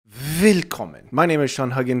Willkommen! My name is Sean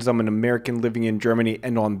Huggins, I'm an American living in Germany,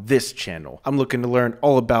 and on this channel, I'm looking to learn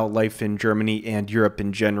all about life in Germany and Europe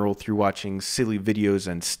in general through watching silly videos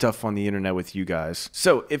and stuff on the internet with you guys.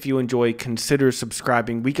 So if you enjoy, consider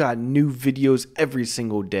subscribing. We got new videos every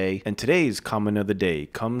single day, and today's comment of the day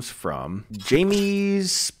comes from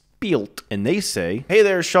Jamie's Spielt, and they say, "Hey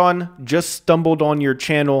there, Sean, just stumbled on your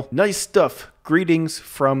channel. Nice stuff. Greetings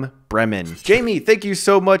from Bremen." Jamie, thank you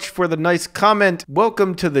so much for the nice comment.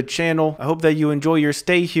 Welcome to the channel. I hope that you enjoy your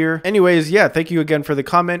stay here. Anyways, yeah, thank you again for the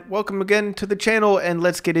comment. Welcome again to the channel, and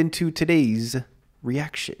let's get into today's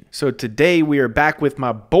reaction. So today we are back with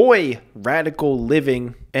my boy, Radical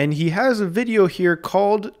Living, and he has a video here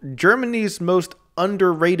called Germany's Most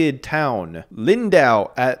Underrated Town,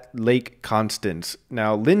 Lindau at Lake Constance.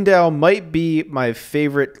 Now, Lindau might be my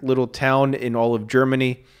favorite little town in all of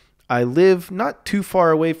Germany. I live not too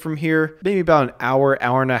far away from here, maybe about an hour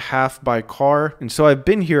and a half by car. And so I've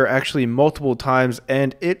been here actually multiple times,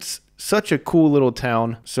 and it's such a cool little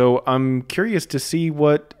town. So I'm curious to see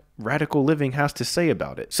what Radical Living has to say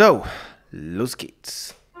about it. So, los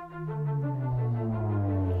geht's.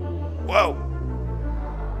 Whoa!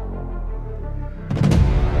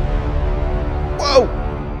 Whoa!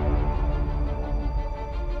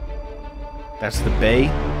 That's the bay.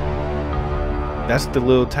 That's the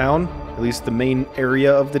little town, at least the main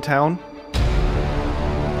area of the town.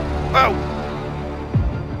 Whoa!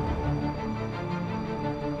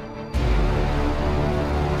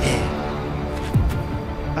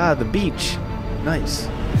 Ah, the beach. Nice.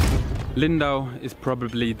 Lindau is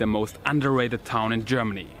probably the most underrated town in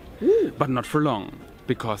Germany. Ooh. But not for long,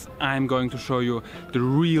 because I'm going to show you the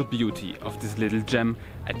real beauty of this little gem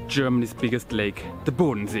at Germany's biggest lake, the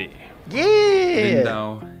Bodensee. Yeah!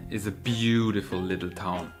 Lindau is a beautiful little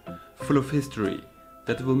town, full of history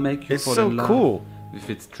that will make you fall in love with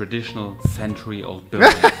its traditional century-old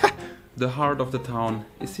building. The heart of the town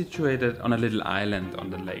is situated on a little island on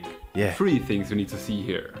the lake. Yeah. 3 things you need to see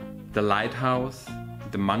here: the lighthouse,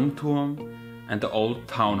 the Mangturm, and the old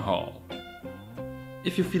town hall.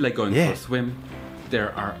 If you feel like going for a swim,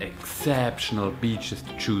 there are exceptional beaches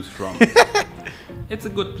to choose from. It's a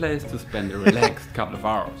good place to spend a relaxed couple of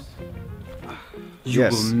hours. You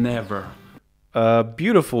will never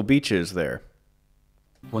beautiful beaches there.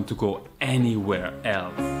 Want to go anywhere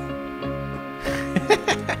else.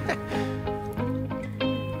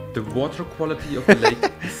 The water quality of the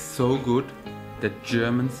lake is so good that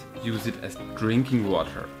Germans use it as drinking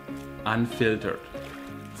water, unfiltered,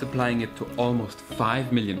 supplying it to almost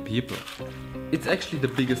 5 million people. It's actually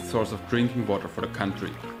the biggest source of drinking water for the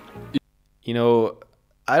country. You know,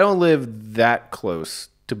 I don't live that close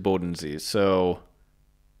to Bodensee, so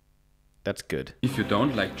that's good. If you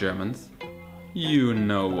don't like Germans, you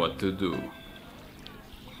know what to do.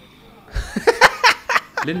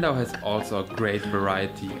 Lindau has also a great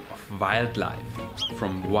variety of wildlife,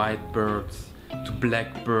 from white birds to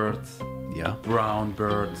black birds, brown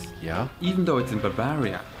birds. Even though it's in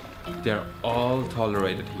Bavaria, they're all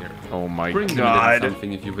tolerated here. Oh my Bring God. them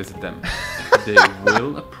something if you visit them. They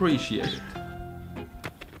will appreciate it.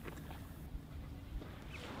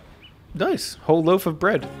 Nice. Whole loaf of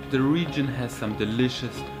bread. The region has some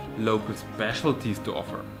delicious local specialties to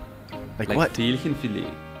offer. Like what?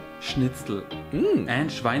 Hähnchenfilet, Schnitzel, and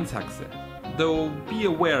Schweinshaxe. Though be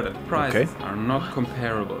aware that prices are not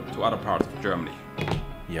comparable to other parts of Germany.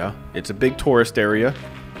 Yeah, it's a big tourist area.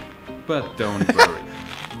 But don't worry,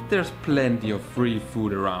 there's plenty of free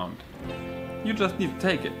food around. You just need to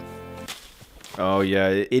take it. Oh yeah,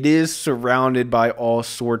 it is surrounded by all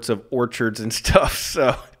sorts of orchards and stuff,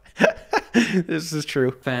 so this is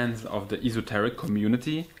true. Fans of the esoteric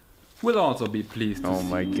community will also be pleased to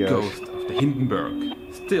see the ghost of the Hindenburg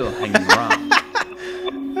still hanging around,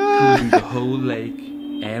 cruising the whole lake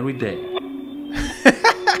every day.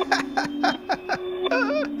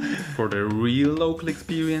 For the real local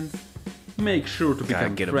experience, make sure to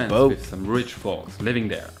become friends with some rich folks living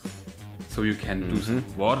there, so you can do some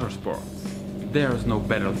water sports. There's no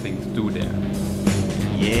better thing to do there.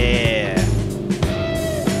 Yeah.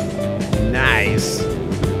 Nice.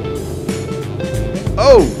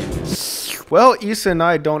 Oh! Well, Issa and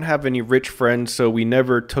I don't have any rich friends, so we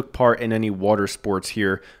never took part in any water sports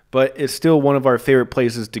here, but it's still one of our favorite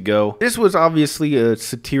places to go. This was obviously a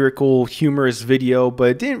satirical, humorous video, but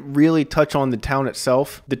it didn't really touch on the town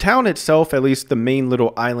itself. The town itself, at least the main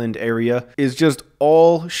little island area, is just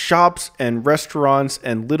all shops and restaurants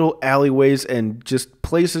and little alleyways and just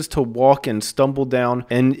places to walk and stumble down,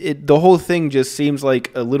 and the whole thing just seems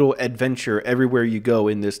like a little adventure everywhere you go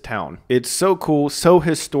in this town. It's so cool, so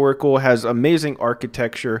historical, has amazing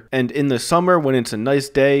architecture, and in the summer when it's a nice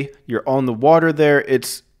day, you're on the water there,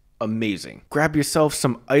 it's amazing. Grab yourself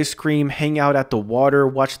some ice cream, hang out at the water,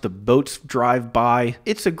 watch the boats drive by.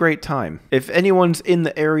 It's a great time. If anyone's in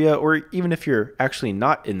the area, or even if you're actually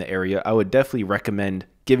not in the area, I would definitely recommend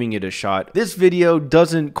giving it a shot. This video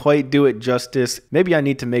doesn't quite do it justice. Maybe I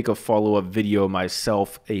need to make a follow-up video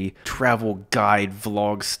myself, a travel guide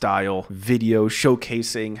vlog style video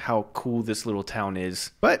showcasing how cool this little town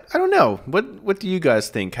is. But I don't know. What do you guys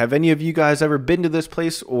think? Have any of you guys ever been to this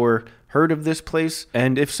place or heard of this place?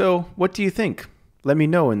 And if so, what do you think? Let me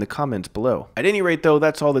know in the comments below. At any rate though,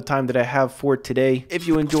 that's all the time that I have for today. If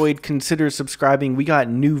you enjoyed, consider subscribing. We got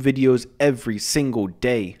new videos every single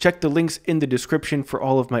day. Check the links in the description for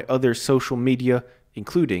all of my other social media,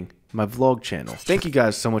 including my vlog channel. Thank you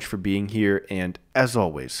guys so much for being here, and as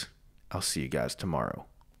always, I'll see you guys tomorrow.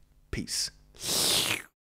 Peace.